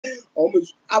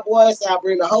Boy, I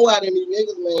bring the hoe out in these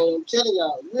niggas, man. I'm telling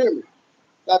y'all, you hear me?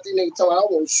 Got these niggas talking, I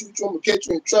want to shoot you, I'm gonna catch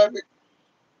you in traffic.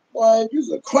 Boy,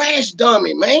 you's a crash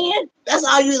dummy, man. That's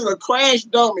how you's a crash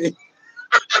dummy.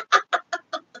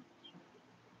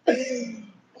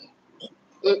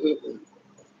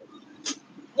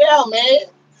 Yeah, man.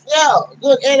 Yeah,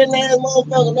 good internet ass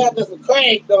motherfucker now just a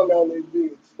crash dummy on this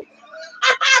bitch.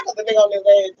 Got the nigga on his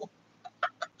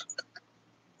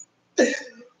ass.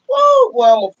 Woo, boy,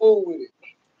 I'm a fool with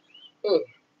it.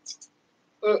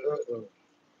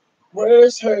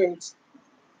 Words hurts.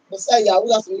 But say y'all, we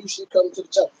got some new shit coming to the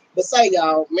channel. But say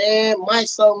y'all, man, Mike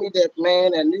showed me that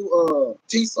man, that new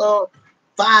T-Son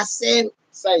 5.7.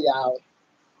 Say y'all,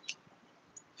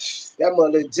 that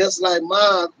mother look just like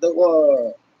mine.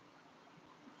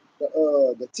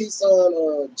 The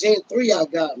T-Son Gen 3 I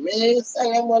got, man.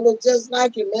 Say that mother look just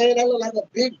like it, man. That look like a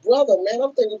big brother, man.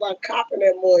 I'm thinking about copping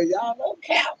that mother, y'all. No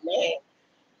cap, man.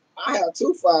 I had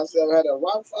 2.57, I had a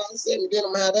rock 5.7, then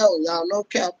I'm had that one, y'all. No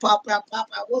cap, pop out.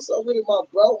 What's up with it, my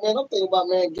bro? Man, I'm thinking about,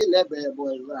 man, getting that bad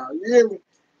boy around. You hear me?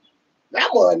 That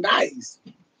was nice.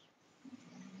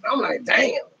 I'm like,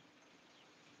 damn.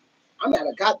 I'm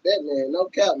gonna cop that, man. No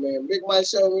cap, man. Big Mike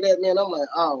showed me that, man. I'm like,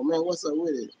 oh, man, what's up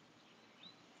with it?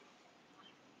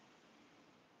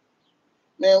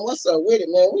 Man, what's up with it,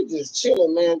 man? We just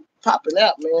chilling, man. Popping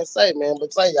out, man. Say, man.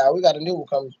 But say, y'all, we got a new one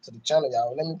coming to the channel,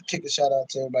 y'all. Let me kick a shout out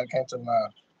to everybody that came to the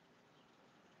live.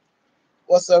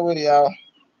 What's up with it, y'all?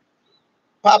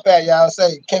 Pop out, y'all.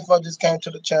 Say, K4 just came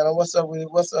to the channel. What's up with it?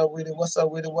 What's up with it? What's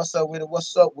up with it? What's up with it?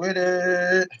 What's up with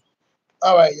it?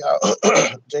 All right, y'all.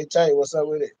 JT, what's up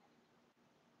with it?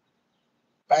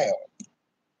 Bam.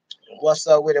 What's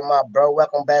up with it, my bro?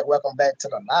 Welcome back to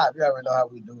the live. You already know how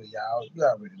we do it, y'all. You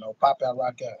already know. Pop out,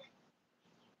 rock out.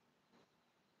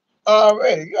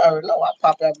 Already, you already know. I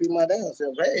pop out, be my damn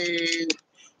self. Hey,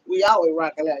 we always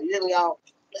rocking out. You hear me, y'all?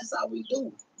 That's how we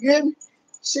do. You hear me?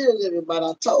 Shit, everybody.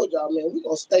 I told y'all, man, we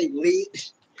gonna stay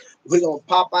lit. We gonna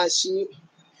pop our shit.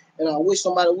 And I wish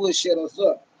somebody would shut us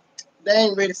up. They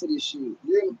ain't ready for this shit. You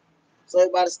hear me? So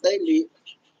everybody stay lit.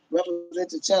 Represent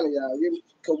the channel, y'all. You hear me?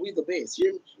 Cause we the best. You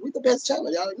hear me? We the best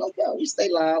channel, y'all. No doubt. We stay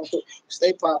live.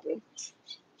 Stay popping.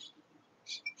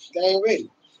 They ain't ready.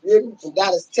 You hear me? From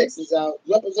Dallas, Texas, y'all.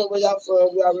 Represent where y'all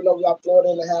from. We already know we got Florida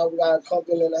in the house. We got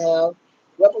Compton in the house.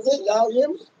 Represent, y'all. You hear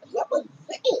me?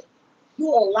 Represent. You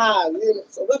on live, you hear me?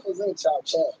 So represent y'all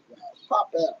channel, y'all.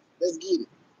 Pop out. Let's get it.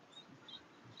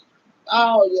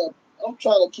 Oh, yeah. I'm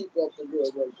trying to keep up the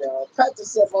good work, y'all. Pat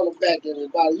yourself on the back,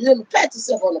 everybody. You hear me? Pat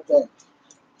yourself on the back.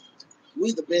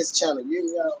 We the best channel. You hear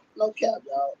me, y'all? No cap,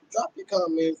 y'all. Drop your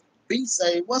comments. Be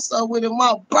safe. What's up with it,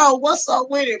 my bro? What's up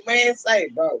with it, man? Say,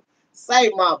 bro. Say,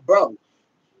 my bro.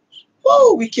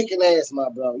 Woo, we kicking ass, my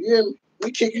bro. You hear me?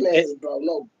 We kicking ass, bro.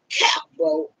 No cap,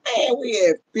 bro. Man, we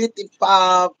at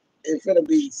 55 and finna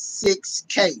be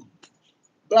 6K.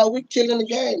 Bro, we killing the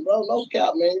game, bro. No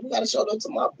cap, man. You gotta show that to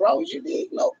my bros. You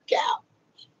dig? No cap.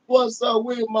 What's up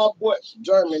with my boy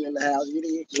German in the house? You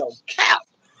dig? No cap.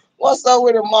 What's up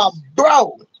with it, my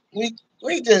bro?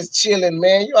 We just chilling,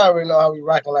 man. You already know how we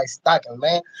rocking like stocking,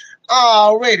 man.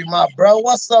 Already, my bro.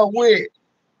 What's up with it?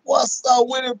 What's up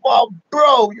with it, my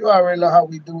bro? You already know how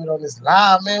we do it on this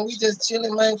live, man. We just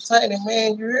chilling, maintaining,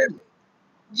 man. You hear me?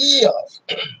 Yeah.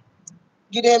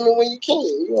 Get at me when you can.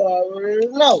 You already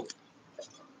know.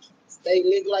 Stay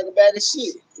lit like a bag of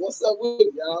shit. What's up with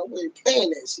it, y'all? We ain't paying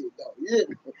that shit, though. You hear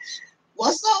me?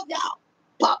 What's up, y'all?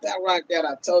 Pop that right there.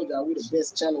 I told y'all we the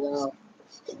best channel,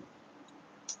 y'all.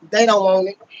 They don't want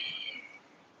it.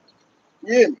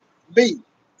 You hear me? B.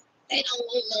 They don't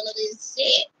want none of this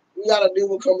shit. We gotta do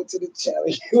what coming to the channel.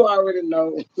 You already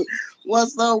know.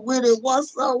 What's up with it?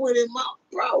 What's up with it, my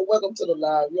bro? Welcome to the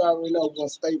live. You already know we're gonna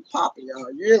stay popping,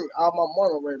 y'all. You hear me? All my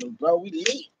moderators, bro. We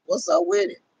lit. What's up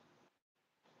with it?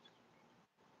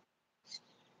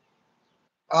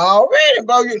 Already,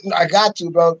 bro. I got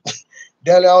you, bro.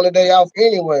 They're the only day off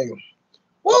anyway.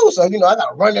 Woo, so you know I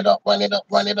gotta run it up,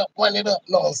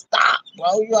 no stop,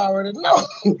 bro. You already know.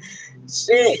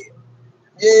 Shit.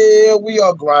 Yeah, we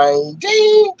are grinding.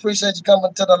 Appreciate you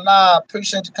coming to the live.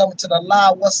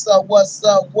 What's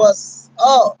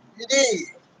up? You did.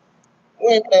 We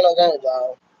ain't playing no games,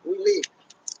 y'all. We lit.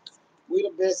 We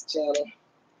the best channel.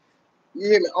 You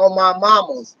hear me? On my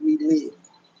mamas, we lit.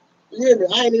 You hear me?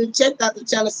 I ain't even checked out the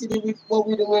channel to see what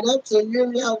we done went up to. You hear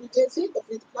me? How we just hit the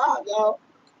 55, y'all.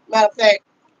 Matter of fact,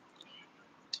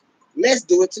 let's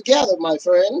do it together, my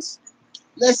friends.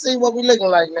 Let's see what we looking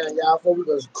like now, y'all, before we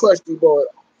go crush these boys.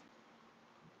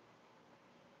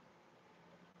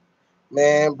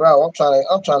 Man, bro, I'm trying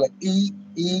to eat.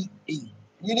 You need.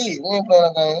 We ain't playing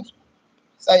no games.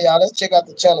 Say, y'all, let's check out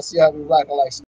the channel, see how we rocking like